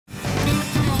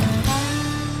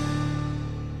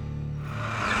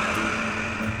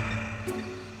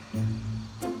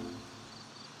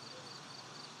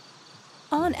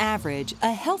On average,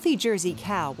 a healthy Jersey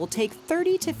cow will take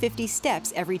 30 to 50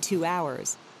 steps every 2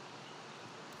 hours.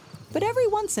 But every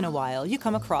once in a while, you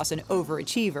come across an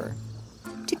overachiever.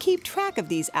 To keep track of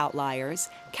these outliers,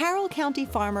 Carroll County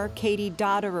farmer Katie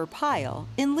Dotter-Pyle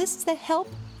enlists the help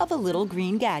of a little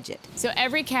green gadget. So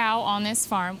every cow on this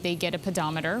farm, they get a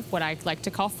pedometer, what I like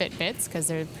to call FitBits, because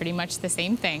they're pretty much the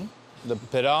same thing. The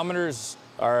pedometers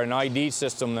are an ID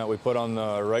system that we put on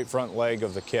the right front leg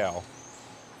of the cow.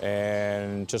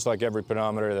 And just like every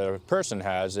pedometer that a person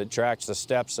has, it tracks the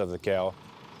steps of the cow.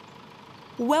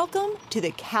 Welcome to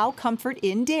the Cow Comfort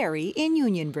Inn Dairy in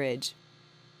Union Bridge.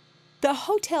 The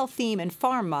hotel theme and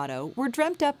farm motto were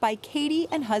dreamt up by Katie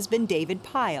and husband David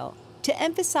Pyle to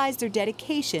emphasize their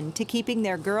dedication to keeping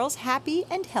their girls happy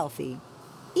and healthy,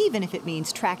 even if it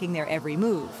means tracking their every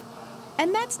move.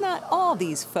 And that's not all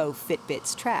these faux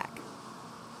FitBits track.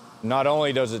 Not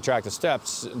only does it track the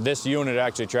steps, this unit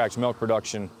actually tracks milk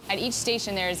production. At each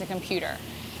station there is a computer.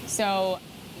 So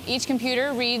each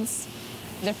computer reads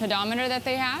the pedometer that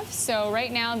they have. So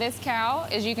right now this cow,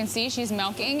 as you can see, she's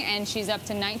milking and she's up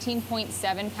to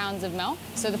 19.7 pounds of milk.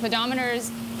 So the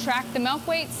pedometers track the milk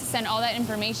weights, send all that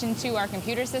information to our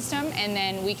computer system, and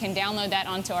then we can download that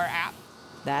onto our app.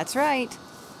 That's right.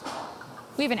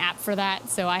 We have an app for that,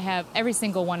 so I have every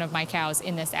single one of my cows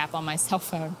in this app on my cell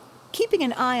phone. Keeping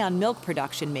an eye on milk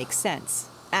production makes sense.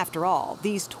 After all,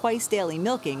 these twice-daily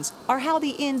milkings are how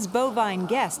the inn's bovine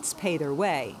guests pay their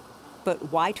way.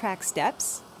 But why track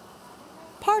steps?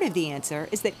 Part of the answer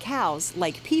is that cows,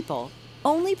 like people,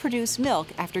 only produce milk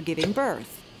after giving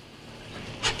birth.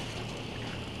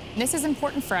 This is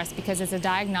important for us because it's a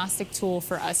diagnostic tool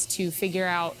for us to figure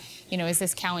out, is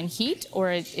this cow in heat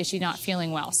or is she not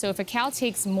feeling well? So if a cow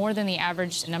takes more than the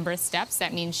average number of steps,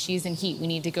 that means she's in heat. We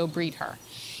need to go breed her.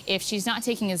 If she's not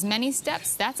taking as many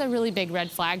steps, that's a really big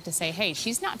red flag to say, hey,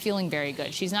 she's not feeling very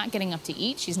good. She's not getting up to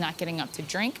eat. She's not getting up to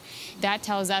drink. That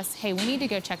tells us, hey, we need to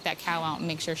go check that cow out and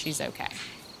make sure she's okay.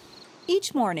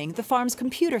 Each morning, the farm's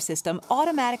computer system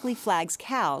automatically flags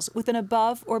cows with an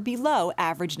above or below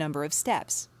average number of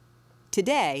steps.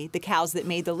 Today, the cows that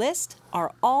made the list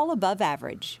are all above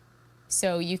average.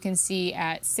 So you can see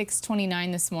at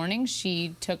 6:29 this morning,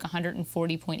 she took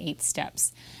 140.8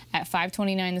 steps. At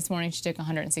 5:29 this morning, she took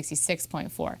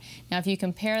 166.4. Now, if you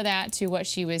compare that to what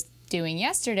she was doing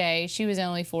yesterday, she was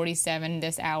only 47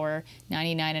 this hour,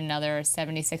 99 another,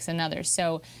 76 another.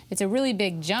 So it's a really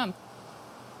big jump.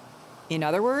 In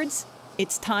other words,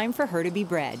 it's time for her to be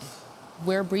bred.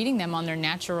 We're breeding them on their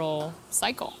natural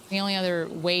cycle. The only other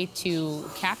way to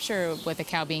capture with a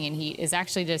cow being in heat is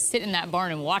actually to sit in that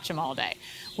barn and watch them all day,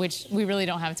 which we really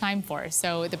don't have time for.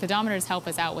 So the pedometers help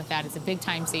us out with that. It's a big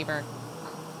time saver.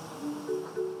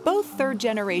 Both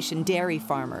third-generation dairy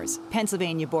farmers,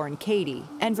 Pennsylvania-born Katie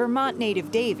and Vermont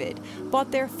native David,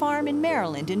 bought their farm in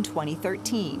Maryland in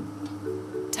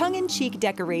 2013. Tongue-in-cheek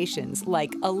decorations,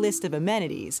 like a list of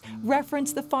amenities,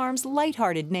 reference the farm's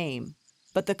lighthearted name.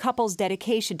 But the couple's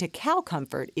dedication to cow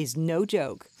comfort is no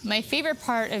joke. My favorite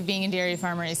part of being a dairy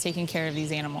farmer is taking care of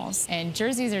these animals. And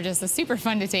Jerseys are just super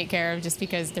fun to take care of just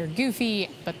because they're goofy,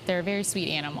 but they're a very sweet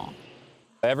animal.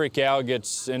 Every cow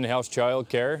gets in-house child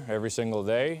care every single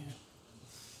day.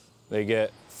 They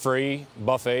get free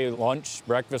buffet lunch,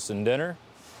 breakfast, and dinner,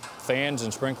 fans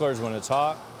and sprinklers when it's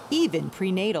hot. Even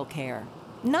prenatal care.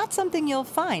 Not something you'll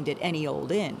find at any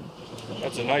old inn.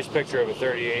 That's a nice picture of a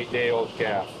 38-day-old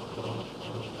calf.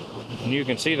 And you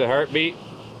can see the heartbeat.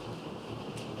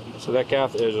 So that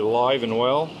calf is alive and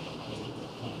well.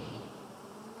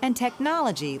 And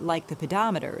technology, like the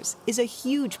pedometers, is a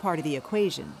huge part of the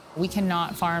equation. We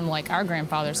cannot farm like our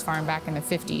grandfathers farmed back in the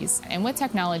 50s. And with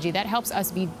technology, that helps us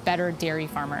be better dairy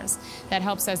farmers. That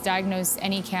helps us diagnose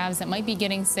any calves that might be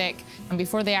getting sick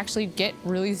before they actually get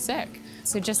really sick.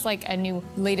 So just like a new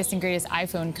latest and greatest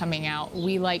iPhone coming out,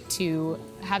 we like to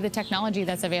have the technology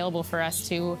that's available for us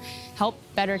to help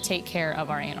better take care of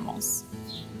our animals.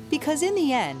 Because in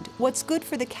the end, what's good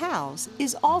for the cows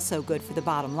is also good for the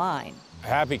bottom line.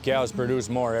 Happy cows produce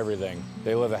more everything.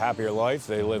 They live a happier life,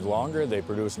 they live longer, they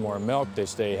produce more milk, they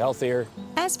stay healthier.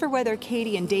 As for whether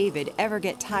Katie and David ever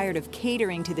get tired of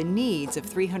catering to the needs of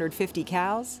 350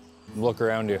 cows, Look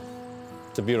around you.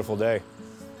 It's a beautiful day.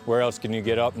 Where else can you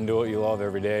get up and do what you love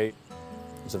every day?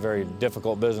 It's a very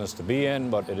difficult business to be in,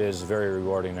 but it is very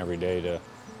rewarding every day to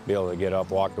be able to get up,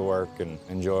 walk to work, and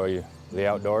enjoy the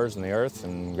outdoors and the earth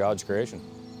and God's creation.